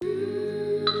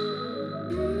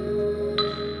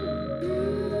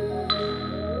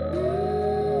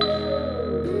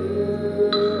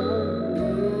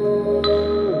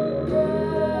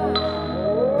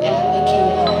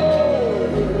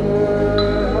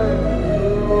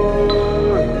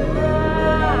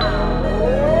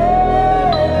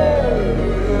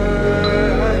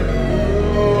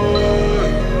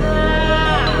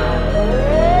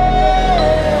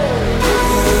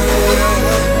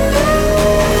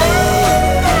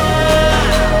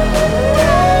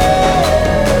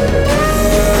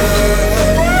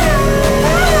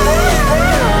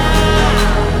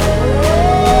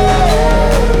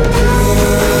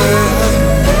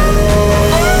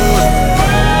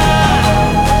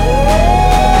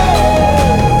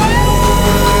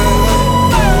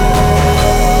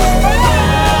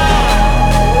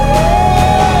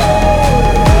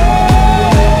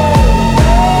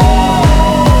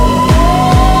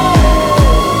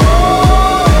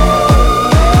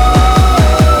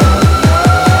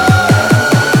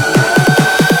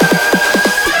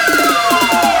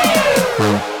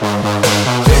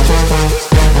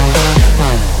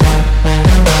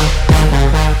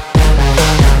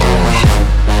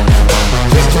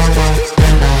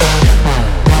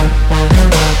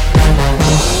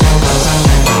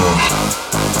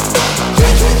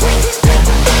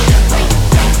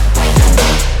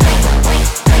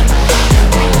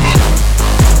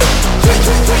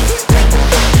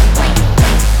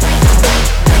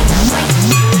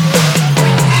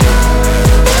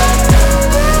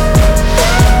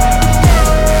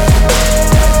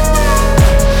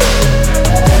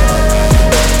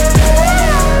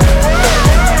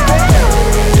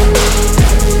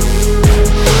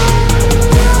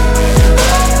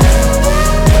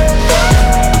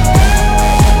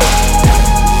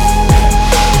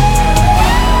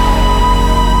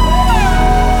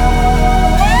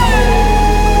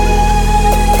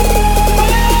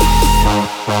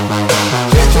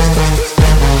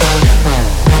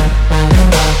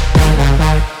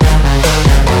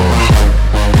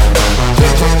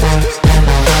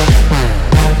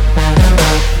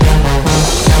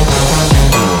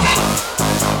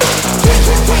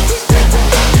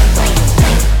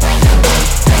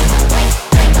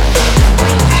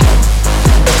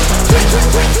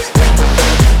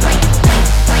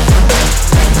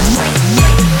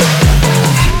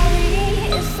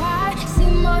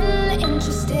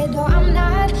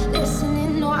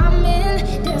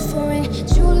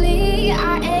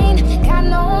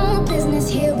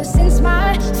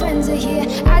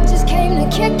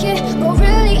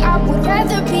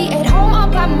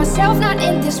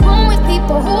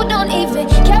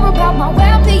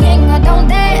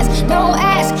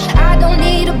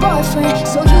friend,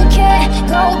 so you can't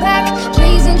go back.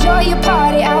 Please enjoy your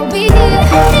party, I'll be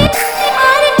here.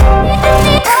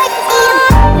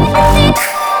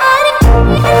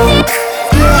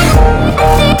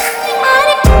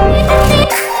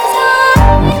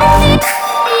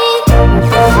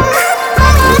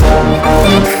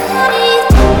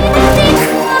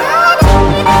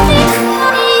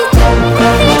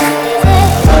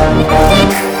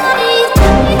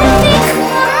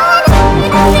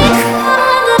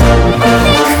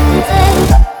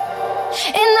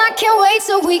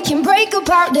 So we can break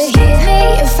apart to hear me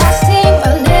if I seem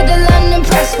a little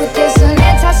unimpressed with this. An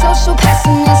antisocial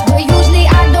pessimist, but usually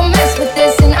I don't mess with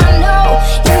this. And I know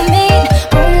you mean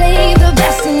only the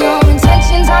best, and your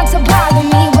intentions aren't to bother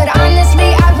me. But honestly,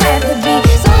 I'd rather be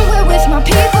somewhere with my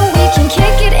people. We can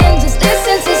kick it and just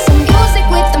listen to some music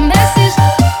with a message.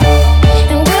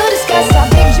 And we'll discuss our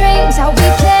big dreams, how we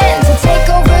plan to take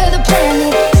over the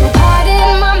planet. So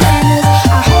pardon my manners,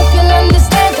 I hope you'll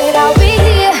understand that I'll be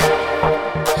here.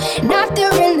 Not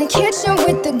there in the kitchen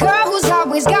with the girl who's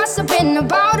always gossiping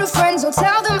about her friends. So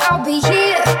tell them I'll be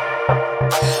here,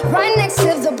 right next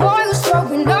to the boy who's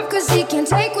throwing up cause he can't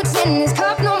take what's in his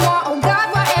cup no more. Oh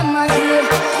God, why am I here?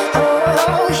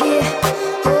 Oh yeah,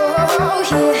 oh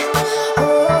yeah,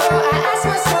 oh, I ask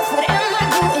myself, what am I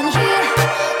doing here?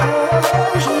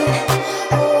 Oh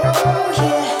yeah, oh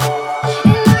yeah.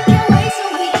 And I can't wait so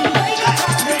we can break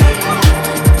apart.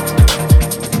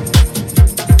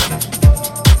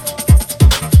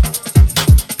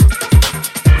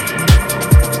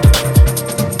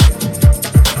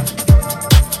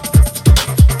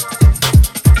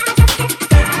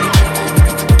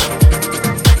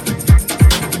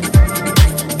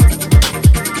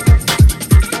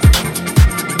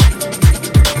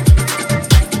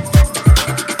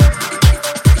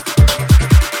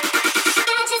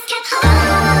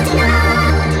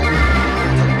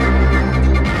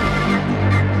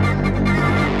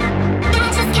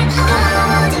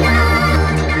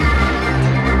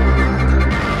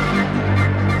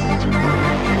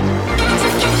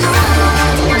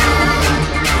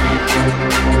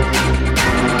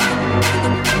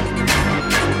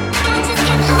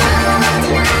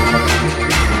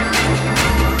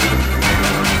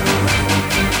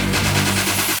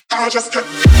 I just can't.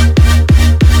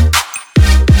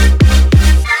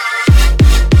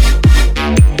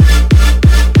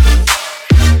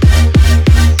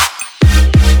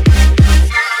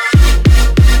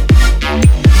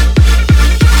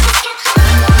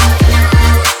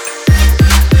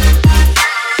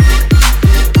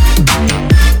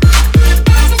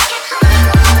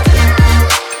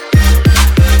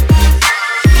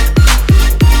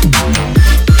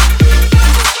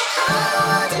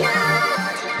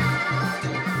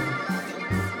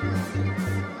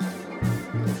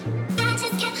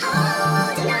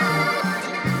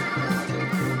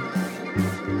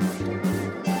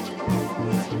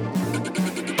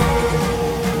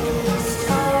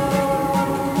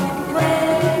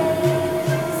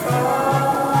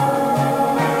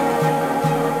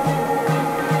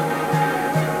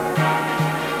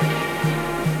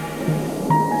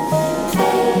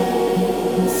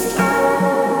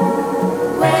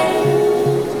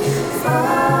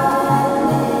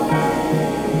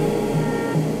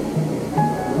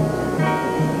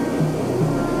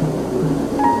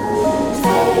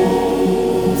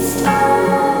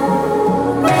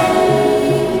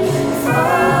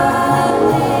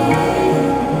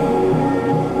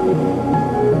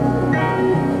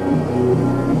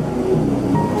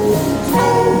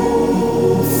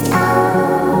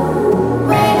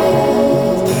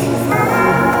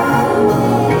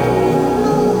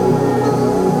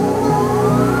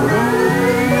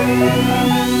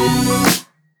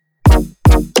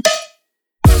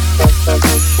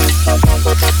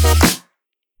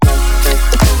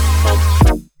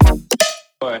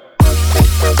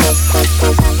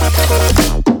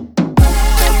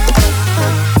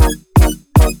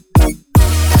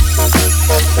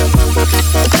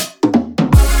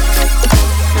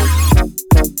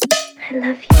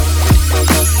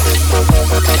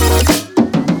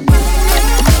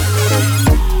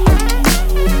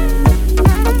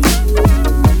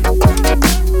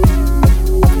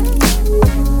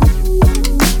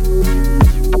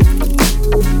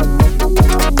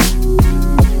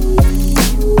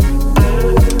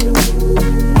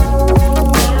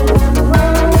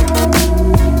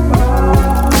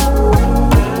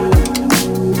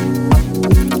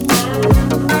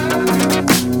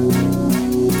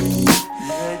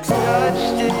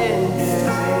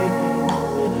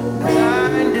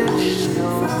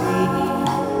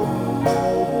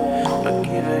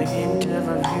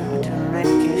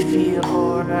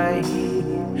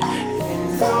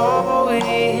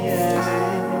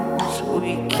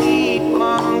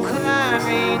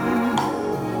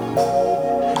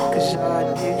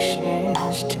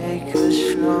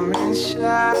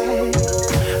 inside.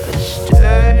 A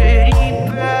sturdy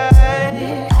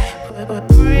back, but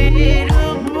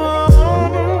brittle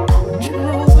bone,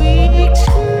 too weak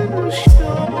to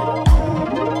show.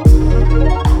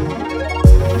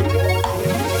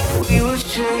 We would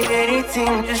say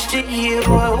anything just to hear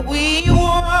what we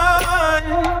want,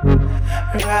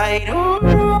 right or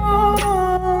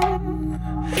wrong.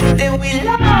 Then we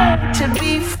like to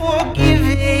be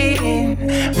forgiving.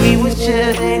 We would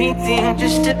sell anything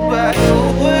just to buy who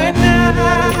we're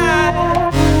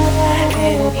not.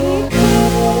 Any good.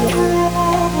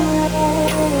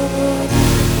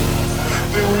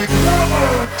 Then we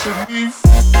like to be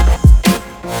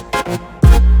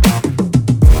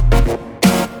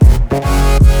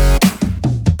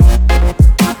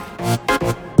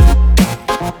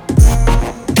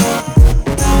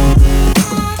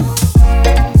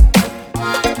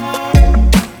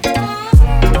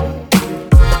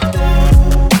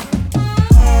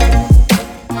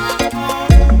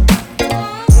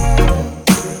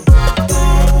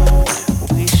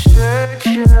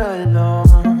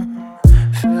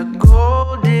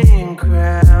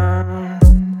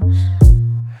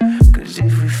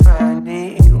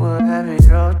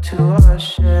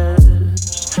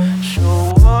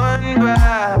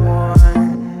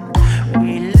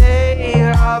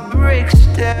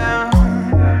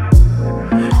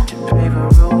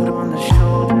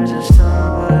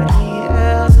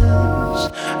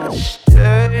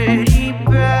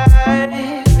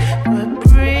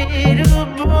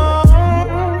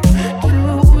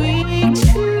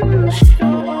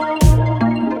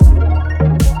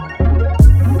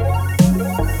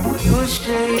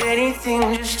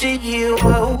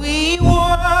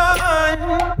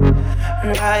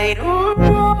right or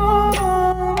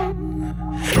wrong.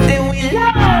 Then we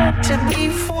like to be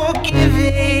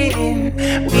forgiving.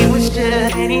 We would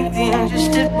sell anything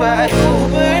just to buy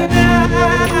who we're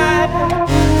not.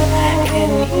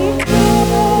 Any good.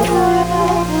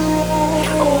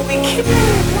 Oh, we can't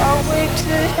our way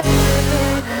to heaven.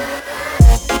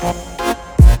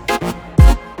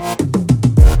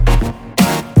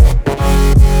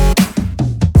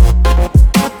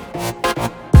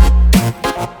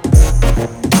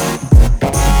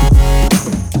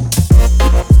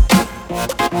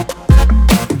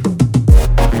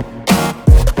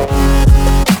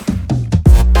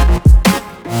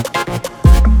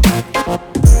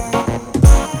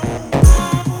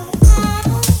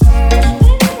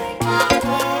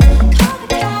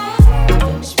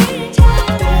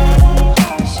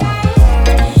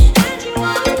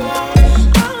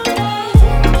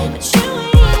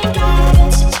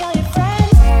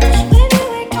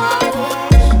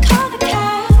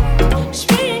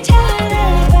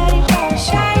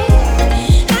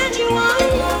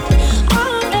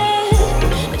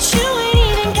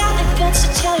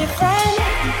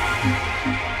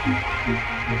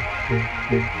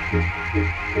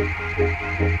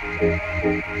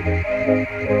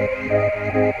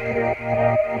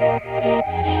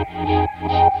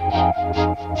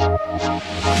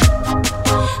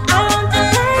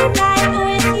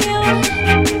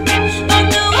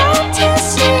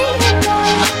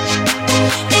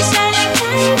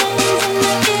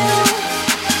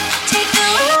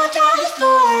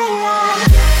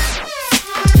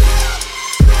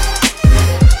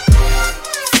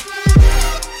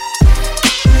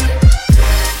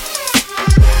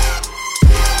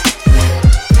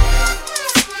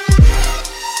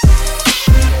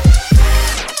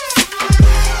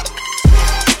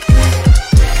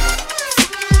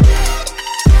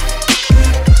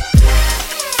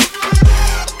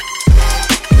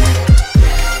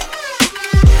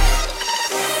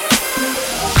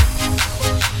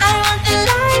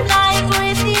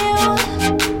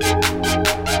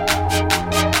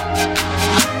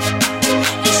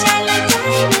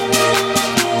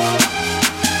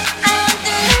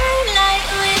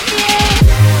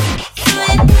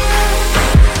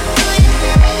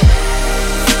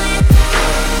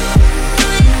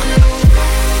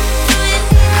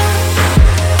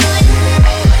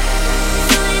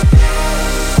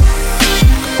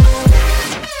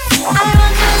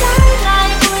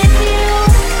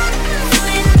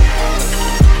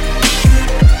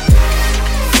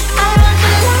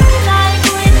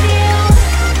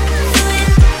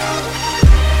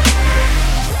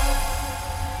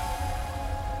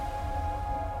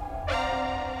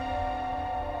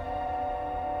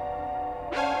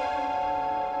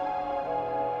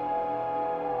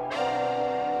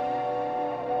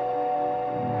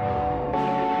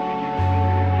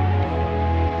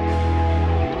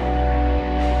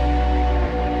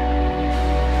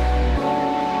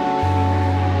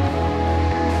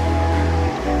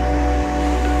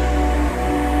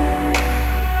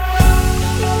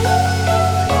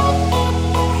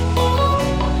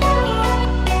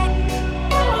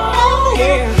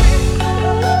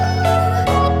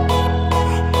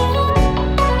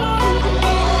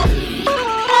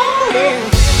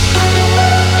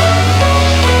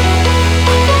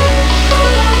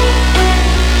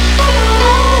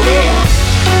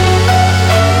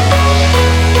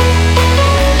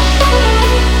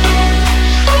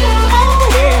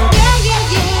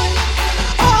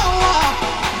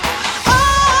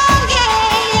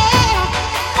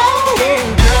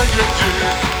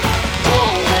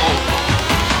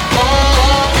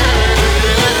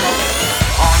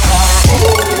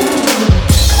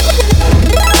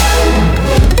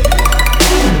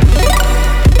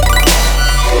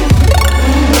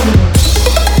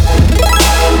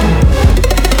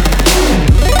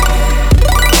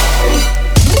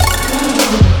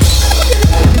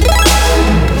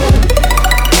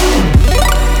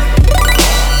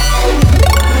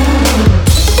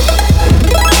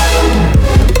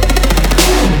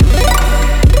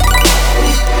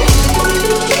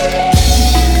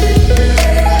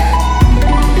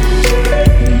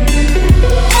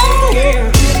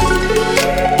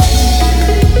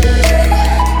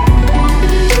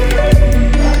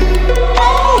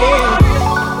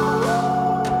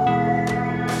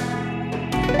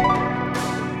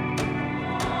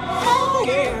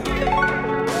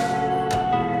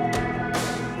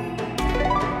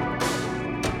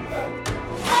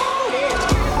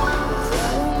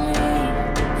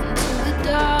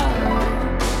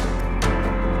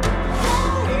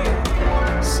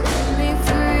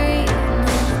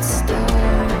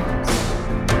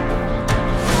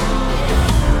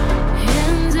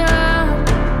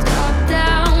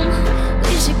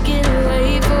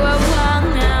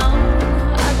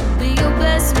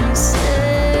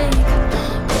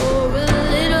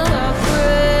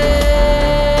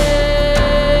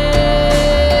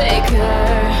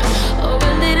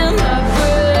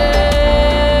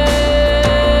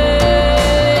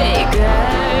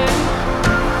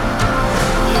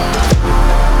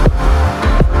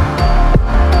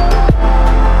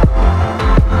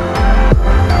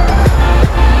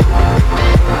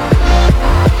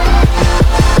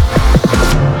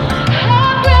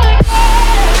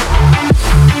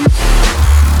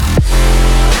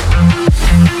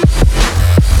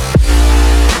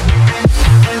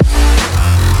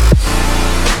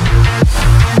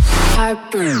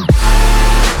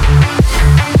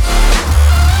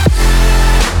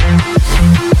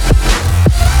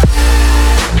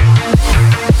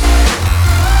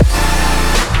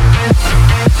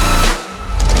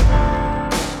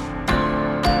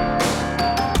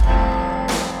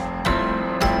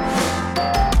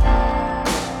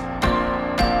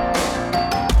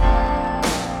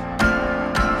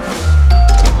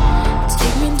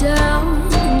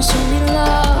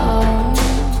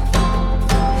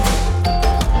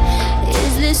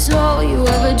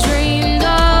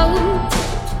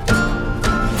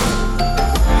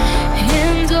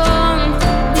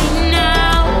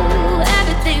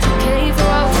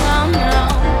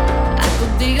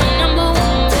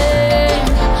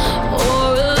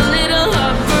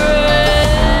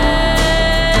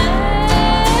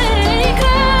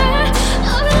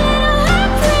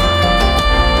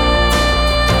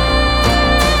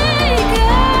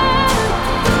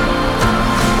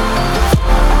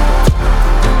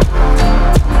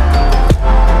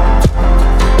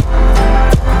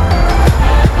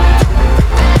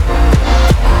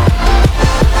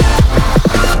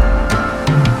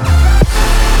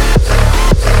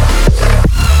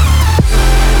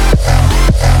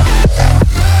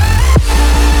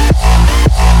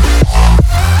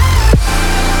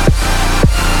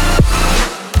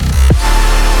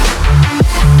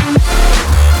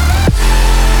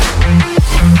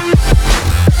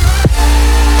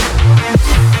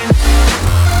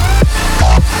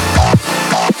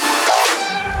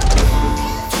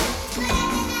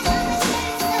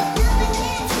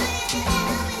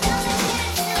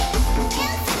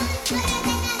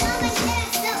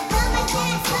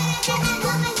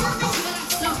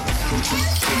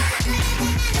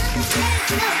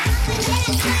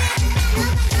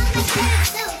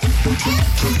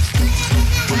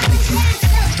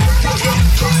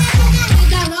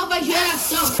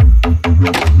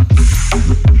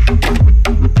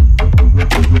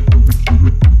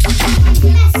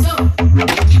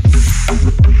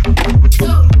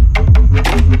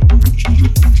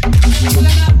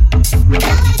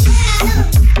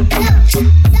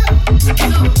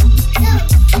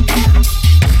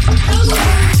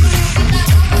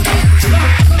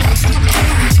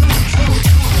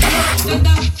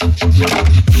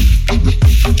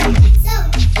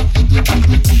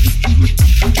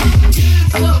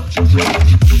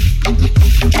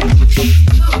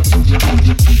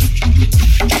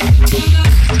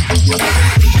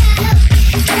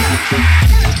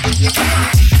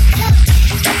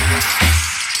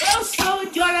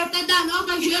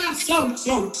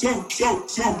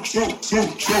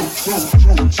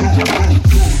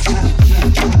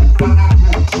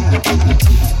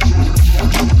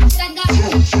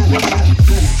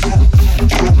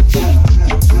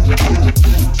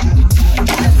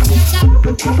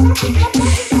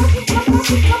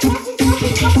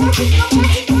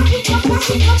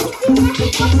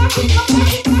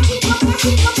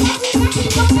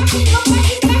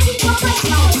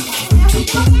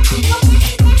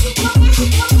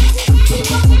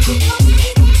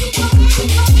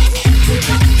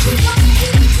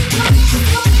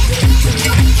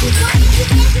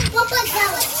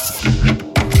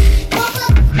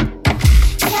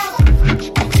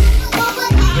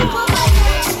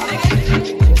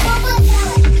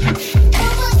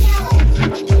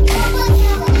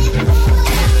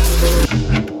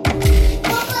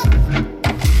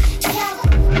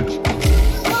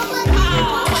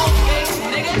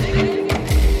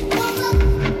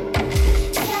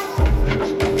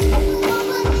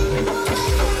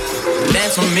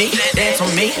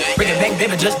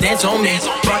 Just dance on me,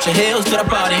 brought your heels to the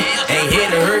party. Ain't here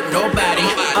to hurt nobody.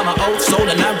 I'm an old soul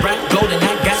and I rap gold and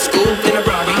I got school in a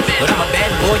Rari. But I'm a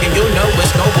bad boy and you know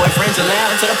it's no boyfriends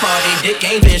allowed to the party. Dick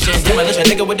ain't vicious, demolition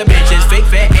nigga with the bitches. Fake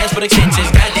fat ass for the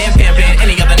extensions, goddamn pimpin'.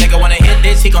 Any other nigga wanna hit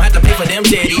this, he gon' have to pay for them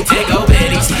titties. Take old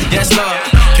bitties, yes lord.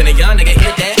 Can a young nigga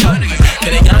hit that hoe?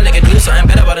 Can a young nigga do something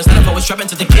better about instead of always trapping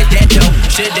to get that dough?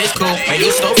 Shit this cool, and you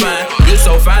so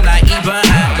fine like even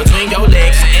high between your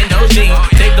legs and those jeans.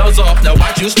 Take those off, now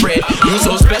watch you spread. You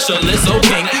so special, it's so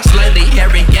pink. Slightly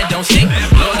hairy and don't stink.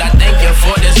 Lord, I thank you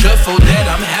for this good food that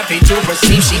I'm happy to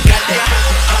receive. She got that.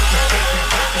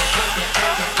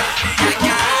 I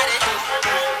got it.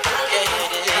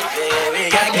 Baby,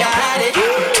 I got it.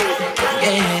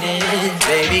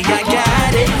 Baby, I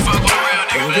got it.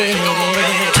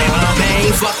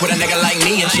 Fuck with a nigga like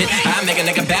me and shit. I make a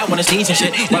nigga bad when it's needs and shit.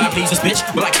 Will I please this bitch?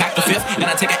 Will I cock the fifth? And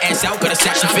I take her ass out, got a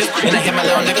section fifth. And I hit my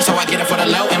little nigga, so I get it for the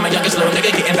low. And my youngest little nigga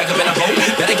getting back up in a hole.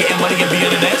 Better getting money and be in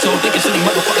the net. So thinking silly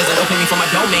motherfuckers that don't pay me for my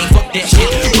domain. Fuck that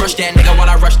shit. Rush that nigga while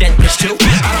I rush that bitch too.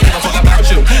 I don't give a fuck about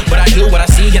you, but I do what I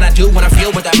see and I do what I feel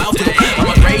with that mouth do. I'm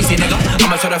a crazy nigga. I'm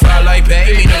a certified like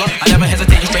pay me nigga. I never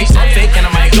hesitate to straight some fake and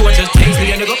I might do it just taste me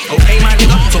a nigga. Okay my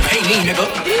nigga, so pay me nigga.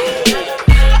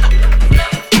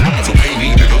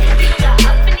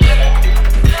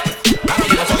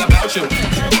 You.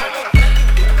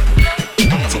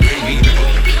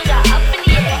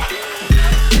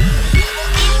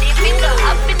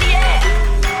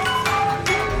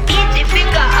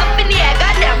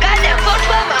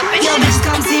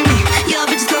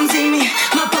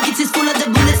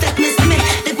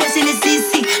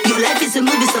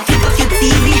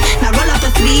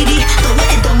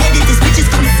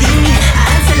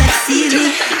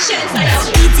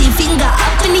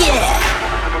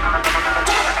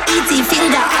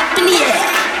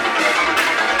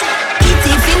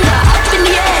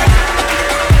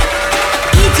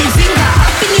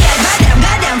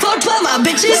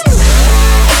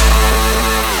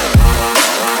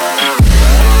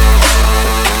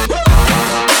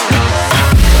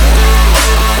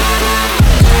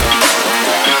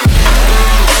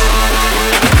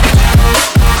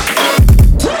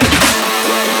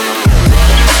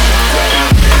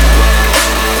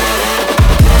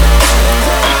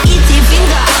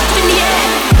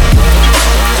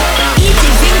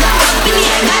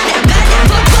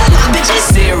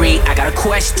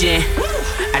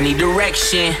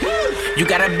 You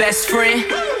got a best friend?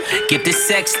 Get the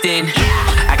sexting.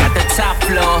 I got the top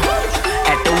floor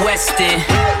at the Westin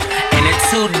and a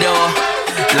two-door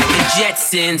like the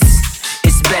Jetsons.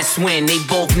 It's best when they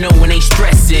both know when they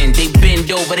stressin'. They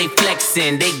bend over, they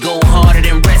flexin'. They go harder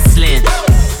than wrestling.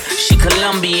 She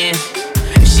Colombian,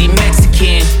 she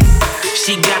Mexican.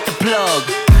 She got the plug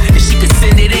and she can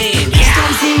send it in. Yeah.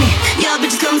 Come see me, y'all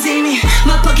bitches come see me.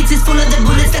 My pockets is full of the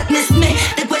bullets that miss me.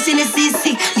 The question is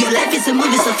easy. Your life is a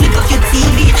movie, so flick off your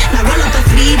TV. Now roll up a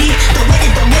 3D. Don't wait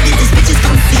it, these bitches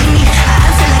come see me. I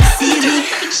answer like Siri.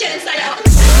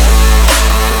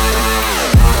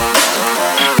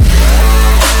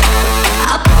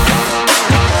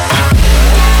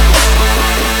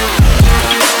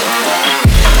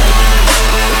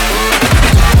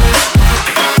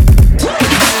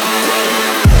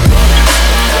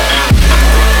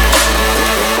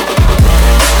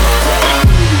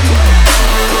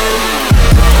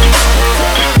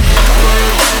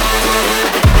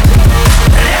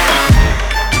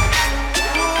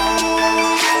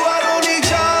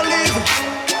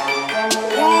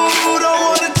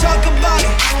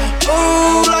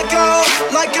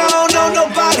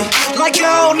 Like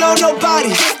I don't know nobody.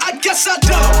 I guess I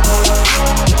don't.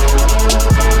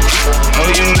 Oh,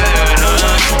 you mad,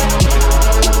 huh?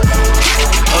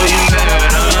 Oh, you mad,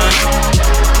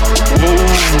 huh? Ooh,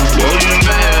 oh, you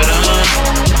mad, huh?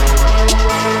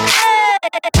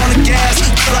 On the gas,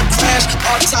 till I crash.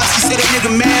 Autopsy said a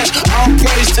nigga mash. All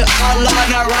praise to Allah,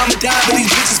 not Ramadan, but these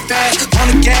bitches fast. On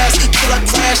the gas, till I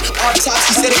crash.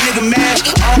 Autopsy said a nigga mash.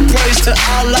 All praise to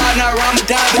Allah, not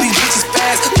Ramadan, but these bitches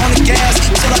fast. On the gas,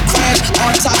 till I crash.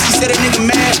 Autopsy said a nigga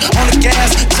mash. On the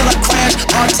gas, till I crash.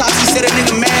 Autopsy said a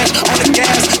nigga mash. On the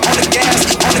gas, on the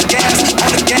gas, on the gas,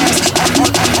 on the gas,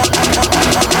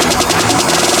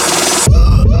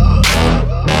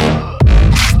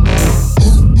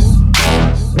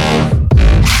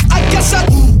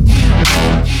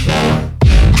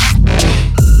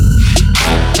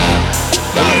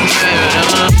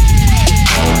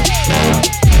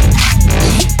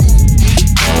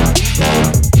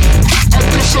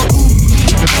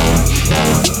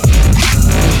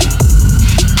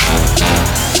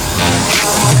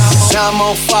 Now I'm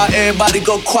on fire, everybody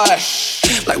go quiet.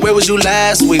 Like where was you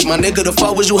last week? My nigga, the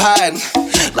fuck was you hiding?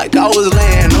 Like I was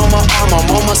laying on my arm, I'm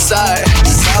on my side.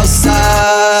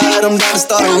 Southside, I'm down to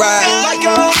start a ride.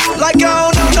 Like I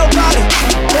don't know nobody.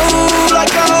 Ooh,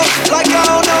 like I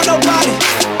don't know nobody.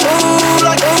 Ooh,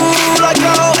 like I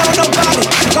don't know nobody.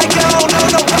 Like I don't know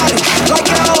nobody. Like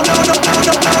I don't know no.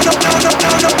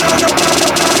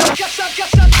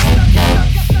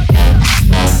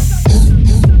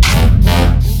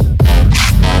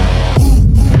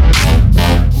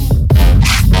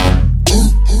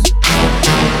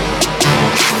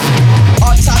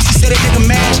 Autopsy said a nigga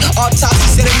mash. Autopsy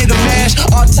said a nigga mash.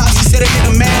 Autopsy said a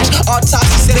nigga mash.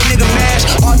 Autopsy said a nigga mash.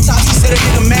 Autopsy said a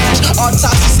nigga mash.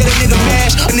 Autopsy said a nigga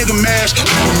mash. A nigga mash.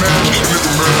 Nigga mash.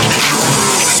 Nigga mash.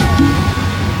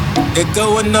 There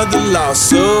go another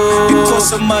lawsuit. It cost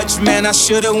so much, man, I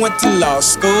should've went to law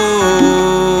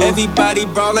school. Everybody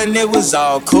brawling, it was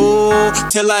all cool.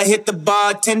 Till I hit the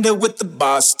bartender with the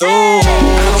bar stool. I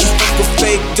don't fuck with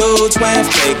fake dudes wearing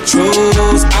fake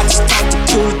truths. I just talked to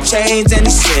 2 Chainz and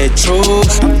he said true.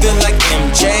 I feel like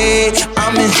MJ,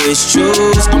 I'm in his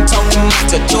shoes. I'm talking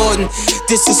to Jordan,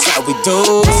 this is how we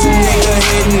do. Some nigga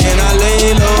hitting and I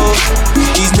lay low.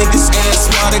 These niggas ain't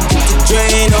smart to get the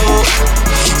drain off.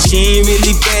 She ain't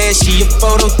really bad, she a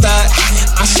photo thought.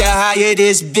 I should hire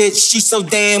this bitch, she so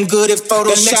damn good at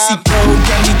Photoshop. The Lexi Pro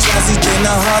got me jazzy, then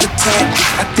a heart attack.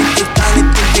 I think they finally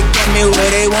think they got me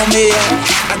where they want me at.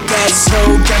 I got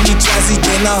soul, got me jazzy,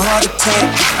 then a heart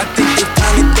attack. I think they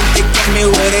finally think they got me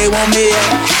where they want me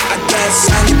at. I got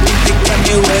solid, think they got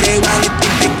me where they want it.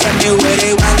 Think they got me where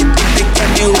they want it. Think they got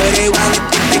me where they want it.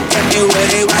 Think they got me where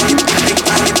they want it. Think they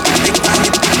got it, think they got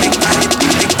it, think they got it,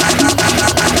 think they got it.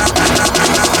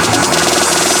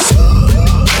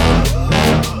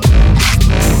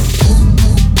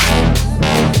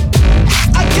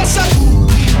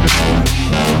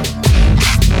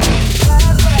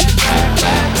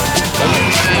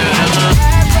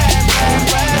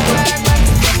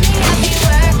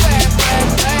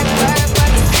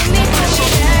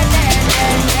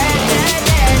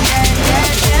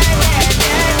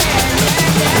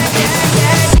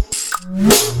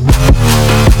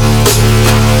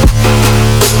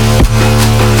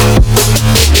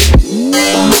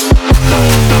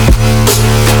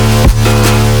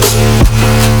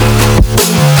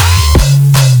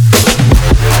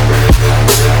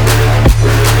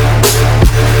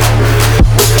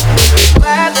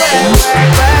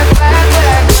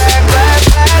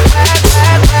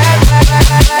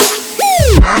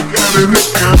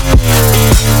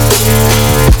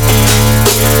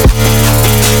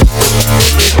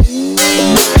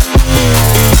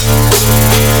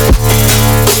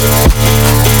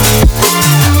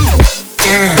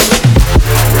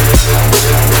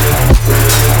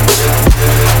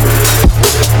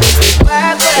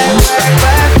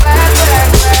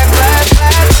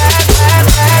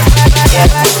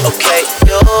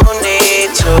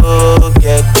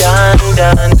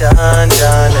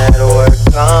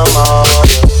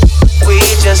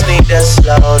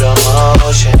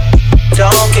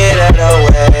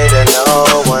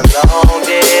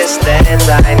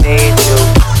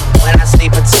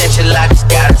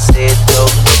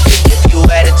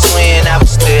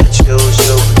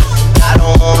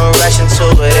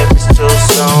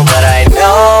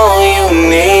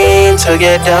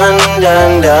 Get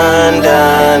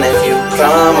done if you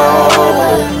come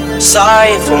over.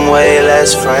 Sorry if I'm way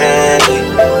less friendly.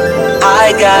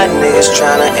 I got niggas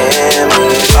tryna end me.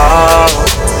 Oh,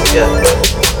 yeah.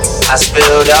 I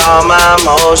spilled all my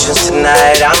emotions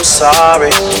tonight, I'm sorry.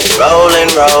 Rolling.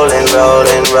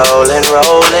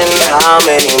 How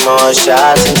many more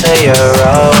shots until you're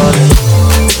rolling?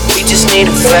 We just need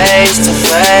a face to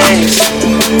face.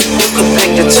 Could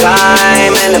pick the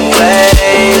time and the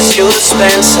place. You'll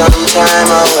spend some time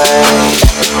away.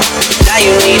 Now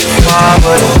you need to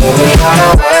forward and put me out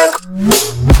of work.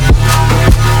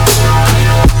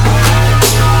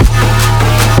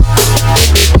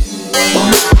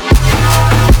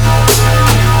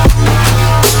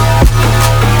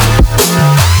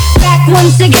 Back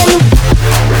once again.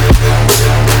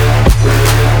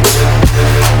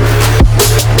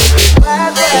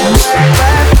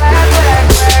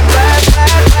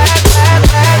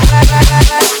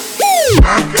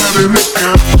 I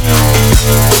got it.